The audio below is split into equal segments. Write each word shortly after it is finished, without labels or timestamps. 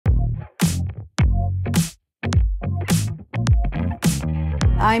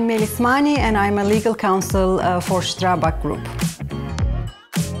I'm Melis Mani and I'm a legal counsel for STRABAG Group.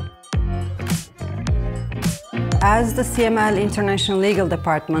 As the CML International Legal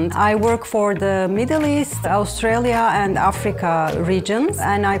Department, I work for the Middle East, Australia and Africa regions,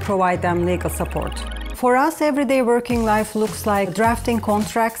 and I provide them legal support. For us, everyday working life looks like drafting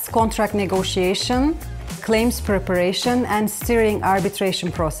contracts, contract negotiation, claims preparation, and steering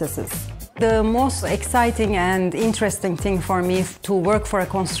arbitration processes. The most exciting and interesting thing for me to work for a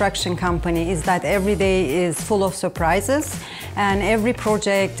construction company is that every day is full of surprises, and every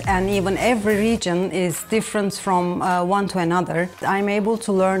project and even every region is different from one to another. I'm able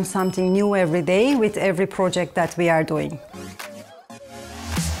to learn something new every day with every project that we are doing.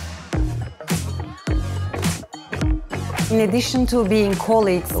 In addition to being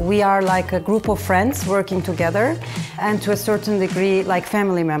colleagues, we are like a group of friends working together, and to a certain degree like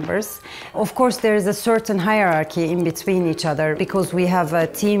family members. Of course, there is a certain hierarchy in between each other because we have a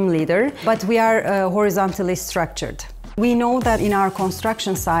team leader, but we are horizontally structured. We know that in our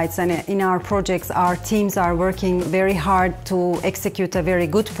construction sites and in our projects, our teams are working very hard to execute a very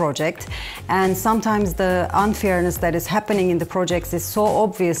good project. And sometimes the unfairness that is happening in the projects is so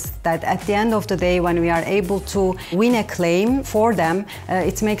obvious that at the end of the day, when we are able to win a claim for them,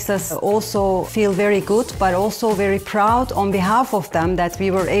 it makes us also feel very good, but also very proud on behalf of them that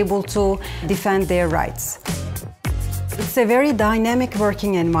we were able to defend their rights. It's a very dynamic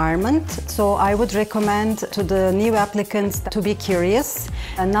working environment, so I would recommend to the new applicants to be curious,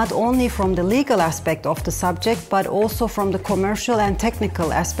 and not only from the legal aspect of the subject, but also from the commercial and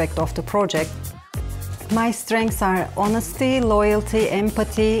technical aspect of the project. My strengths are honesty, loyalty,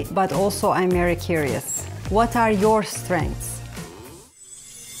 empathy, but also I'm very curious. What are your strengths?